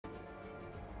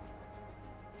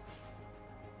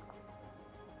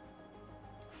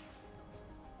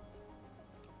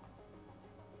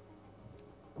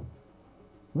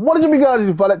What is up, you guys?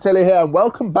 It's Violet Taylor here, and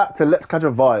welcome back to Let's Catch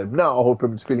a Vibe. Now, I hope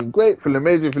everyone's feeling great, feeling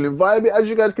amazing, feeling vibey. As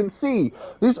you guys can see,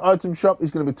 this item shop is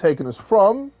going to be taking us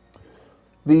from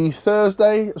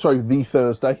Thursday the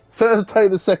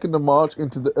 2nd of March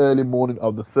into the early morning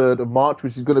of the 3rd of March,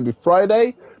 which is going to be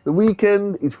Friday. The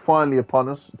weekend is finally upon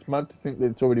us. It's mad to think that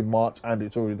it's already March and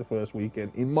it's already the first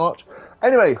weekend in March.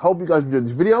 Anyway, hope you guys enjoyed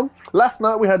this video. Last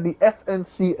night we had the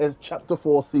FNCS Chapter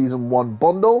 4 Season 1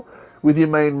 bundle with your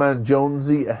main man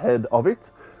Jonesy ahead of it.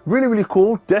 Really, really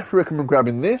cool. Definitely recommend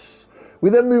grabbing this. We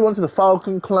then move on to the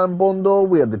Falcon Clan bundle.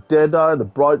 We had the Deadeye, the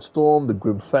Brightstorm, the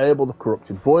Grim Fable, the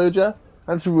Corrupted Voyager,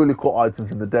 and some really cool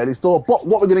items in the daily store. But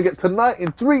what we're going to get tonight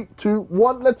in 3, 2,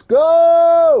 1, let's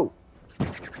go!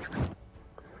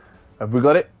 Have we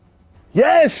got it?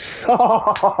 Yes!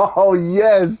 Oh,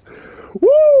 yes!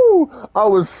 Woo! I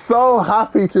was so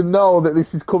happy to know that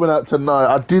this is coming out tonight.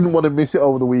 I didn't want to miss it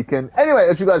over the weekend. Anyway,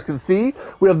 as you guys can see,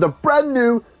 we have the brand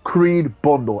new Creed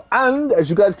bundle. And as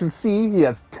you guys can see, he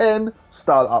has 10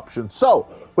 style options. So,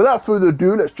 without further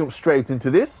ado, let's jump straight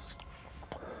into this.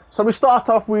 So we start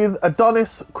off with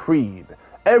Adonis Creed.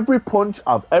 Every punch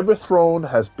I've ever thrown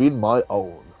has been my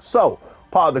own. So,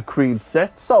 part of the Creed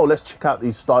set. So, let's check out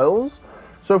these styles.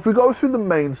 So, if we go through the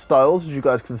main styles, as you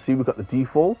guys can see, we've got the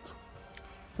default.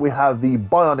 We have the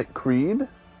Bionic Creed.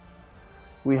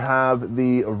 We have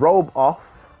the Robe Off,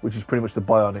 which is pretty much the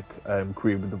Bionic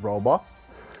Creed with the robe off.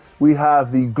 We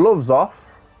have the Gloves Off.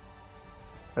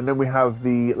 And then we have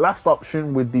the last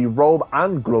option with the Robe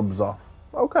and Gloves Off.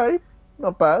 Okay,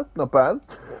 not bad, not bad.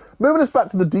 Moving us back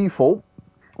to the default,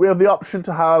 we have the option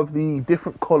to have the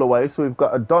different colorways. So we've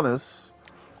got Adonis,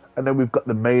 and then we've got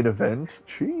the main event.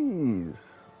 Jeez.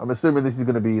 I'm assuming this is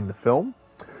going to be in the film.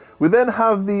 We then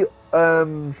have the,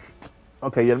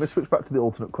 okay, yeah, let me switch back to the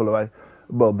alternate colorway,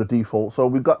 well, the default. So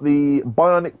we've got the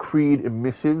Bionic Creed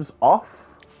Emissives off.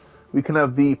 We can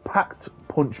have the Packed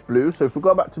Punch Blue. So if we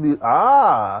go back to the,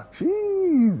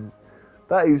 jeez,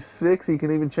 that is sick. So you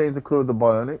can even change the color of the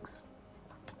Bionics.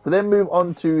 We then move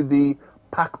on to the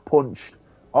Pack Punch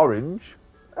Orange.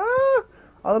 I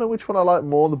don't know which one I like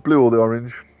more, the blue or the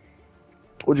orange.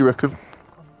 What do you reckon?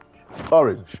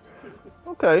 Orange.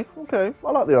 Okay,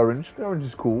 I like the orange. The orange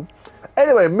is cool.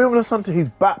 Anyway, moving us on to his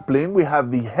back bling, we have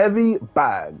the Heavy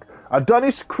Bag.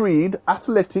 Adonis Creed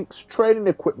Athletics Training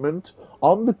Equipment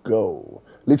on the go.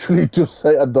 Literally just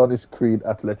say Adonis Creed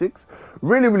Athletics.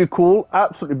 Really, really cool.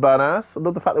 Absolutely badass. I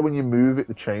love the fact that when you move it,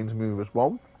 the chains move as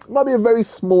well. Might be a very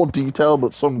small detail,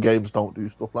 but some games don't do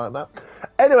stuff like that.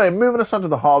 Anyway, moving us on to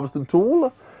the Harvesting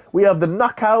Tool, we have the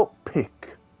Knockout Pick.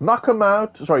 Knock 'em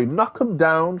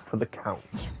down for the count.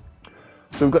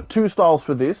 So we've got two styles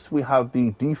for this. We have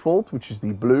the default, which is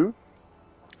the blue.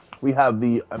 We have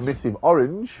the emissive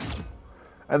orange.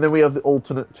 And then we have the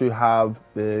alternate to have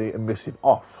the emissive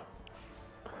off.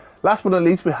 Last but not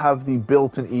least, we have the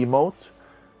built-in emote.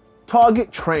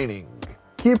 Target training.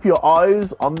 Keep your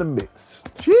eyes on the mist.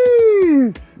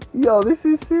 Jeez! Yo, this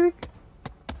is sick.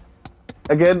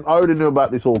 Again, I already knew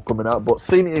about this all coming out, but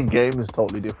seeing it in game is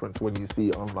totally different to when you see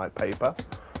it on like paper.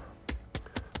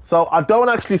 So I don't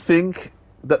actually think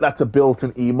that that's a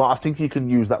built-in emote. I think you can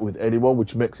use that with anyone,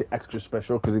 which makes it extra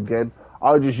special, because again,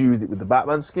 I just used it with the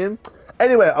Batman skin.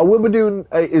 Anyway, I will be doing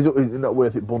a Is It Not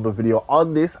Worth It bundle video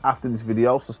on this after this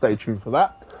video, so stay tuned for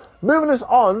that. Moving us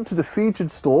on to the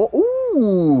featured store.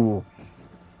 Ooh,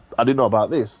 I didn't know about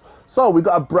this. So we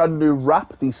got a brand new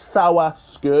wrap, the Sour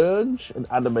Scourge, an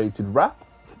animated wrap.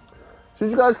 So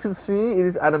as you guys can see, it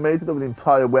is animated over the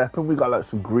entire weapon. We got like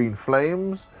some green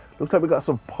flames. Looks like we got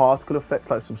some particle effects,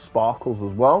 like some sparkles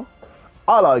as well.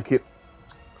 I like it.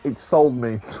 It sold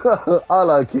me. I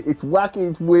like it. It's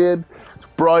wacky, it's weird, it's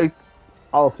bright.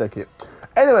 I'll take it.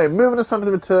 Anyway, moving us on to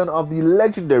the return of the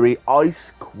legendary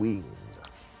Ice Queen.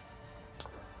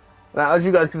 Now, as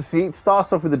you guys can see, it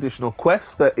starts off with additional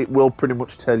quests that it will pretty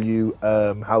much tell you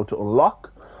how to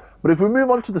unlock. But if we move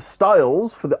on to the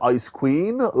styles for the Ice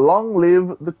Queen, long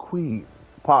live the Queen.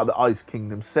 Part of the Ice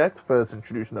Kingdom set, first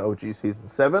introduced in the OG Season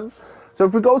 7. So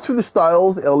if we go through the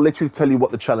styles, it'll literally tell you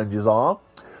what the challenges are.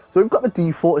 So we've got the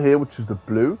default here, which is the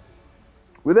blue.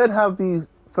 We then have the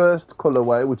first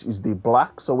colorway, which is the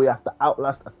black. So we have to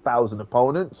outlast 1,000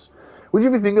 opponents. Which,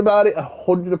 if you think about it,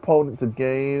 100 opponents a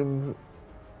game.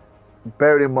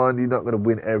 Bear in mind, you're not going to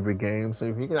win every game. So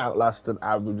if you can outlast an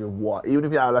average of what? Even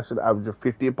if you outlast an average of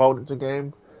 50 opponents a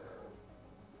game.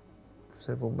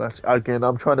 Several matches. Again,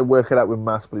 I'm trying to work it out with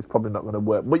maths, but it's probably not going to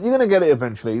work. But you're going to get it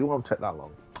eventually. It won't take that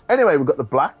long. Anyway, we've got the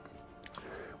black.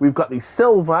 We've got the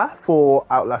silver for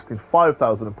outlasting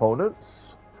 5,000 opponents.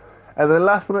 And then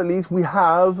last but not least, we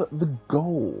have the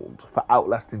gold for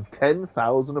outlasting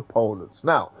 10,000 opponents.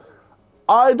 Now,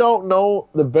 I don't know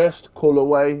the best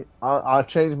colorway. I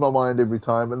change my mind every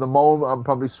time. At the moment, I'm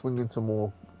probably swinging to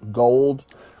more gold,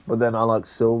 but then I like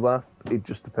silver. It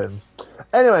just depends.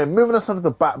 Anyway, moving us on to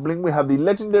the back bling, we have the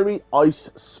legendary Ice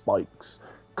Spikes.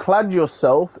 Clad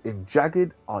yourself in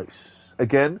jagged ice.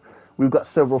 Again, we've got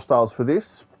several styles for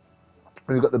this.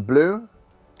 We've got the blue.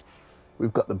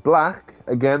 We've got the black.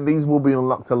 Again, these will be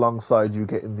unlocked alongside you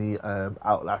getting the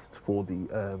Outlast for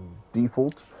the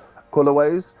default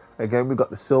colorways. Again, we've got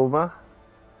the silver.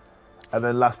 And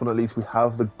then last but not least, we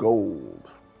have the gold.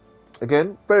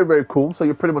 Again, very, very cool. So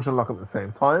you're pretty much unlocking at the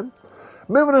same time.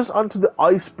 Moving us onto the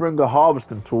Icebringer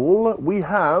Harvesting Tool, we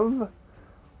have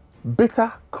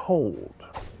Bitter Cold.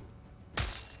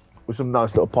 With some nice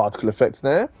little particle effects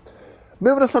there.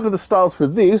 Moving us on to the styles for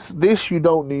this you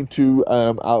don't need to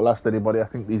outlast anybody. I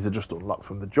think these are just unlocked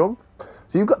from the jump.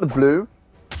 So you've got the blue,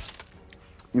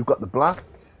 you've got the black,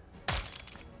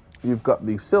 you've got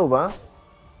the silver,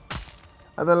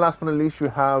 and then last but not least you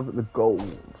have the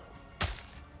gold.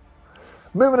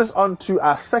 Moving us on to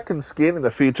our second skin in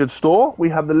the featured store, we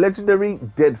have the legendary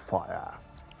Deadfire.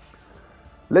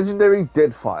 Legendary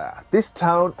Deadfire. This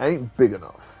town ain't big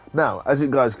enough. Now, as you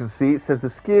guys can see, it says the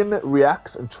skin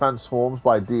reacts and transforms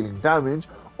by dealing damage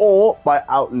or by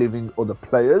outliving other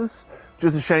players.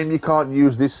 Just a shame you can't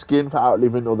use this skin for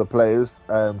outliving other players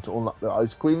to unlock the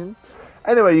Ice Queen.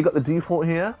 Anyway, you got the default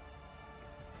here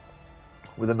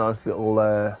with a nice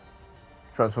little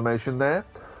transformation there.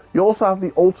 You also have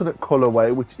the alternate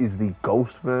colorway, which is the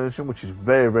ghost version, which is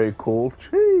very, very cool.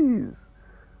 Jeez.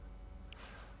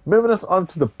 Moving us on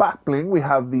to the back bling, we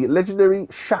have the legendary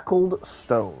Shackled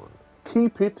Stone.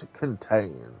 Keep it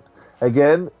contained.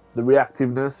 Again, the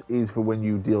reactiveness is for when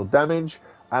you deal damage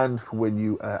and for when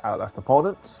you outlast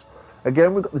opponents.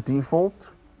 Again, we've got the default.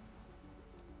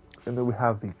 And then we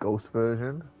have the ghost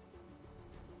version.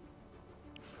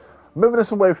 Moving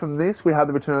us away from this, we have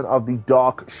the return of the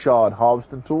Dark Shard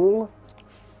Harvesting Tool.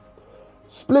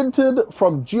 Splintered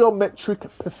from Geometric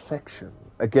Perfection.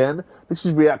 Again, this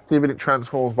is reactive and it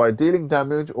transforms by dealing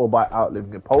damage or by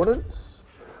outliving opponents.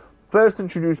 First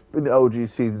introduced in the OG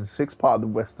Season 6, part of the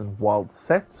Western Wild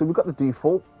set. So we've got the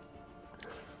default.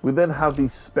 We then have the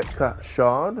Spectre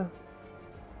Shard.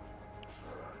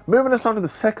 Moving us on to the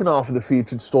second half of the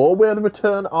featured store, we have the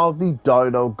return of the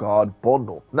Dino Guard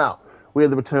bundle. Now, we have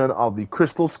the return of the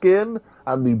Crystal Skin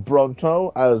and the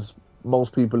Bronto, as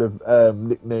most people have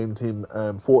nicknamed him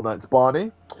Fortnite's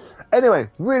Barney. Anyway,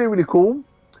 really, really cool.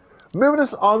 Moving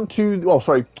us on to, oh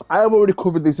sorry, I have already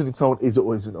covered this in its own is it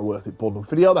or isn't a worth it bundle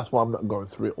video. That's why I'm not going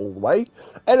through it all the way.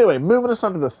 Anyway, moving us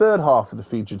on to the third half of the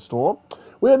featured store,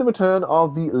 we have the return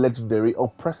of the legendary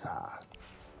Oppressor.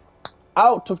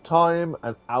 Out of Time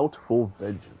and Out for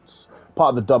Vengeance. Part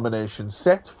of the Domination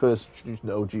set, first introduced in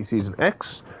the OG Season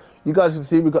X. You guys can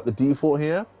see we've got the default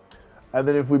here. And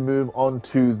then if we move on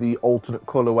to the alternate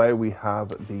colorway, we have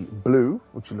the blue,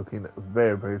 which is looking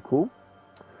very, very cool.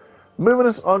 Moving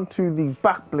us on to the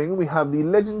back bling, we have the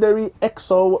legendary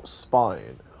Exo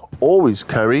Spine. Always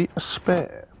carry a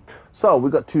spare. So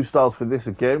we've got two styles for this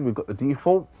again. We've got the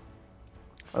default,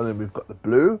 and then we've got the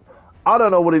blue. I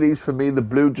don't know what it is for me. The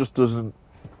blue just doesn't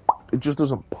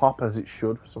pop as it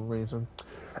should for some reason.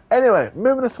 Anyway,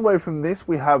 moving us away from this,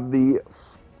 we have the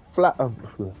flat. I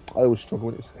always struggle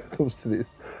when it comes to this.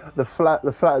 The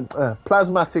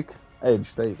plasmatic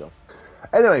edge. There you go.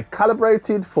 Anyway,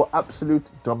 calibrated for absolute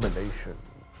domination.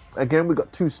 Again, we've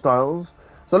got two styles.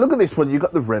 So look at this one. You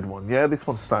got the red one. Yeah, this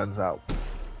one stands out.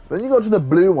 Then you go to the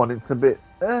blue one. It's a bit.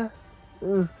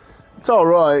 It's all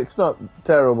right. It's not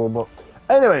terrible, but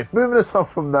anyway, moving us on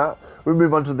from that, we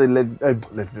move on to the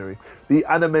legendary, the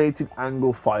animated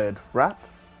angle fired wrap.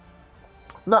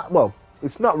 Well,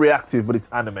 it's not reactive, but it's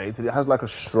animated. It has like a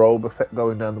strobe effect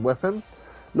going down the weapon.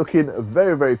 Looking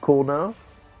very, very cool now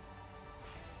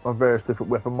on various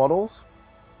different weapon models.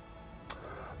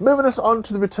 Moving us on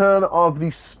to the return of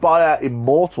the Spire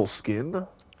Immortal skin.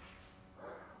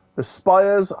 The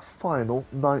Spire's Final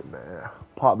Nightmare.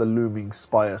 Part of the Looming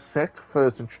Spire set,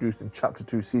 first introduced in Chapter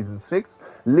 2, Season 6.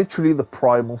 Literally the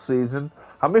primal season.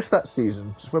 I missed that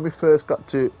season, just when we first got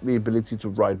to the ability to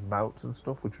ride mounts and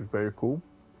stuff, which was very cool.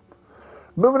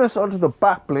 Moving us onto the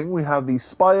back bling, we have the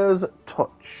Spire's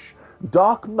Touch.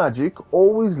 Dark magic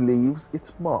always leaves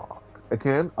its mark.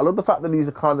 Again, I love the fact that these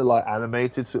are kind of like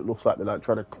animated, so it looks like they're like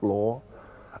trying to claw,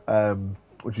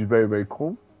 which is very, very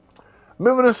cool.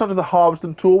 Moving us onto the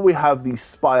harvesting tool, we have the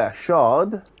Spire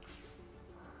Shard.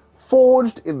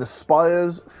 Forged in the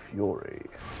Spire's Fury.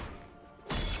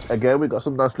 Again, we've got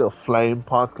some nice little flame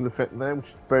particle effect there, which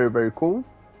is very, very cool.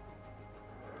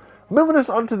 Moving us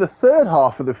on to the third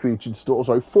half of the featured store,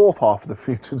 sorry, fourth half of the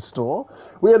featured store,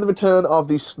 we have the return of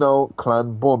the Snow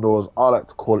Clan bundles. I like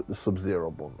to call it the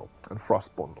Sub-Zero bundle and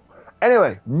Frost bundle.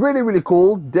 Anyway, really, really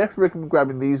cool. Definitely recommend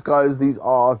grabbing these guys. These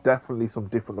are definitely some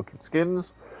different looking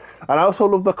skins. And I also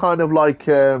love the kind of like,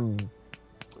 I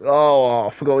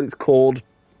forgot what it's called.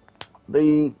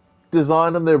 The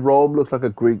design on their robe looks like a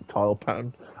Greek tile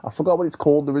pattern. I forgot what it's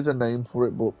called. There is a name for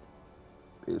it, but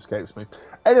it escapes me.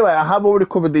 Anyway, I have already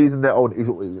covered these in their own Is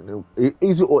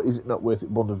It or Is It Not Worth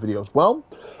It bundle video as well.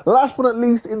 Last but not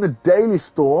least, in the daily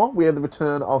store, we have the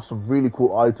return of some really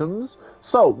cool items.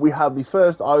 So, we have the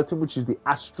first item, which is the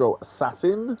Astro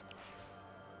Assassin.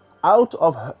 Out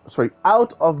of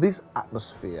this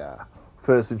atmosphere.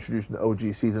 First introduced in the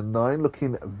OG Season 9.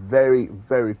 Looking very,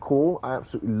 very cool. I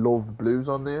absolutely love the blues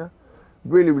on there.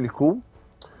 Really, really cool.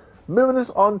 Moving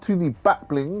us on to the back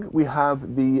bling, we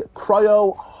have the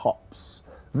Cryo Hops.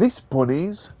 This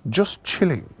bunny's just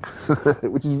chilling,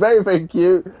 which is very, very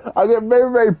cute. I get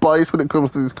very, very biased when it comes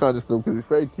to this kind of stuff because it's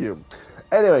very cute.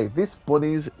 Anyway, this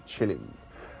bunny's chilling.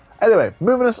 Anyway,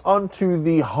 moving us on to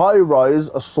the High Rise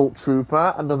Assault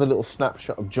Trooper. Another little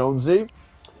snapshot of Jonesy.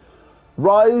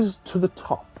 Rise to the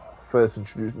Top. First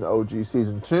introduced in the OG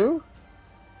Season 2.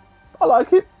 I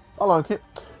like it. I like it.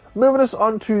 Moving us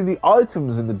on to the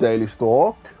items in the daily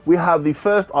store, we have the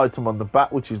first item on the back,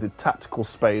 which is the Tactical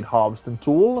Spade Harvesting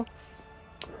Tool.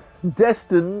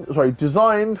 Designed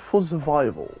for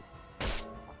survival.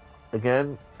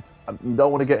 Again, you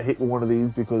don't want to get hit with one of these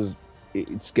because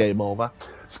it's game over.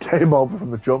 It's game over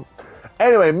from the jump.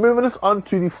 Anyway, moving us on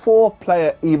to the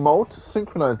 4-player emote,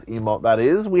 synchronized emote that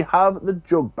is, we have the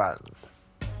Jug Band.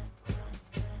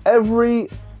 Every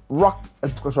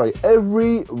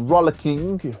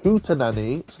rollicking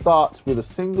hootenanny starts with a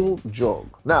single jug.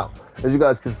 Now, as you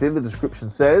guys can see, the description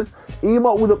says,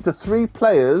 emote with up to 3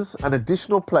 players and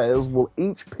additional players will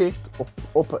each pick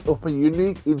up a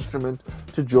unique instrument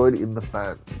to join in the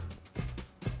band.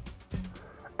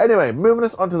 Anyway, moving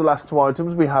us on to the last 2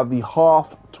 items, we have the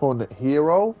Half-Ton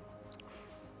Hero,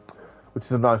 which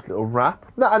is a nice little wrap.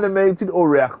 Not animated or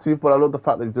reactive, but I love the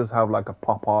fact that it does have like a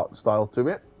pop art style to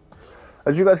it.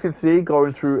 As you guys can see,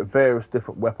 going through various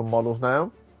different weapon models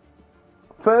now.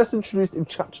 First introduced in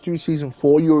Chapter 2, Season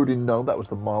 4, you already know that was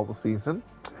the Marvel season.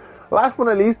 Last but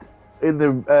not least, in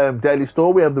the daily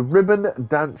store, we have the Ribbon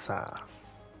Dancer.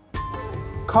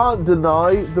 Can't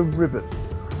deny the ribbon.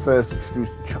 First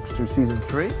introduced in Chapter 2, Season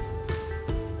 3.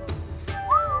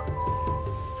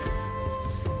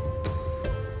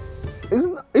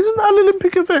 Isn't that an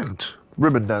Olympic event?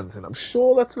 Ribbon dancing. I'm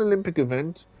sure that's an Olympic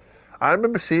event. I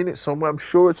remember seeing it somewhere. I'm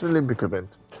sure it's an Olympic event.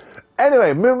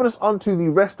 Anyway, moving us on to the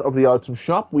rest of the item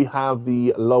shop, we have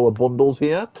the lower bundles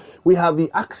here. We have the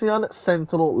Axion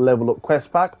Sentinel Level Up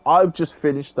Quest Pack. I've just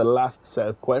finished the last set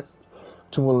of quests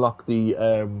to unlock the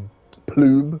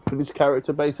plume for this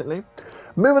character, basically.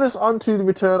 Moving us on to the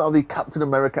return of the Captain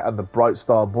America and the Bright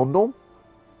Star bundle.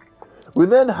 We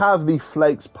then have the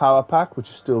Flakes Power Pack, which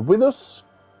is still with us.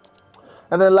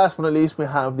 And then last but not least, we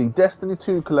have the Destiny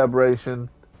 2 collaboration.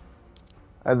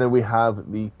 And then we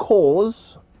have the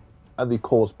Cause and the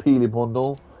Cause Peely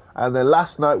bundle. And then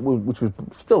last night, which was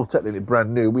still technically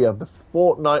brand new, we have the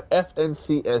Fortnite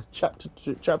FNCS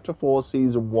Chapter 4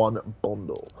 Season 1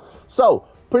 bundle. So,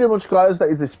 pretty much, guys, that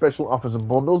is the special offers and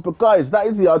bundles. But, guys, that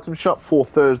is the item shop for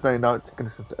Thursday night, taking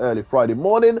us into early Friday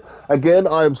morning. Again,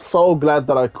 I am so glad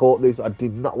that I caught this. I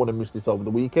did not want to miss this over the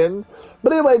weekend.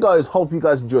 But anyway, guys, hope you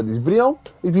guys enjoyed this video.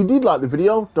 If you did like the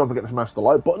video, don't forget to smash the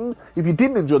like button. If you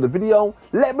didn't enjoy the video,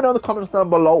 let me know in the comments down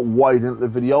below why you didn't like the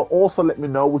video. Also, let me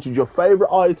know which is your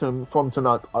favourite item from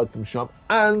tonight's item shop.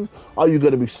 And are you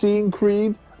going to be seeing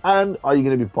Creed? And are you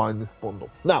going to be buying this bundle?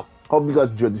 Now, hope you guys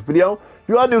enjoyed this video. If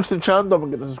you are new to the channel, don't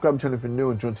forget to subscribe to anything new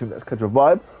and join the team. Let's catch a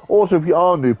vibe. Also, if you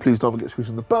are new, please don't forget to switch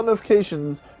on the bell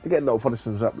notifications to get notified as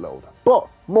soon as I upload. But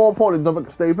more importantly, don't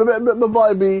forget to stay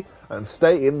vibey and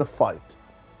stay in the fight.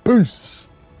 Peace.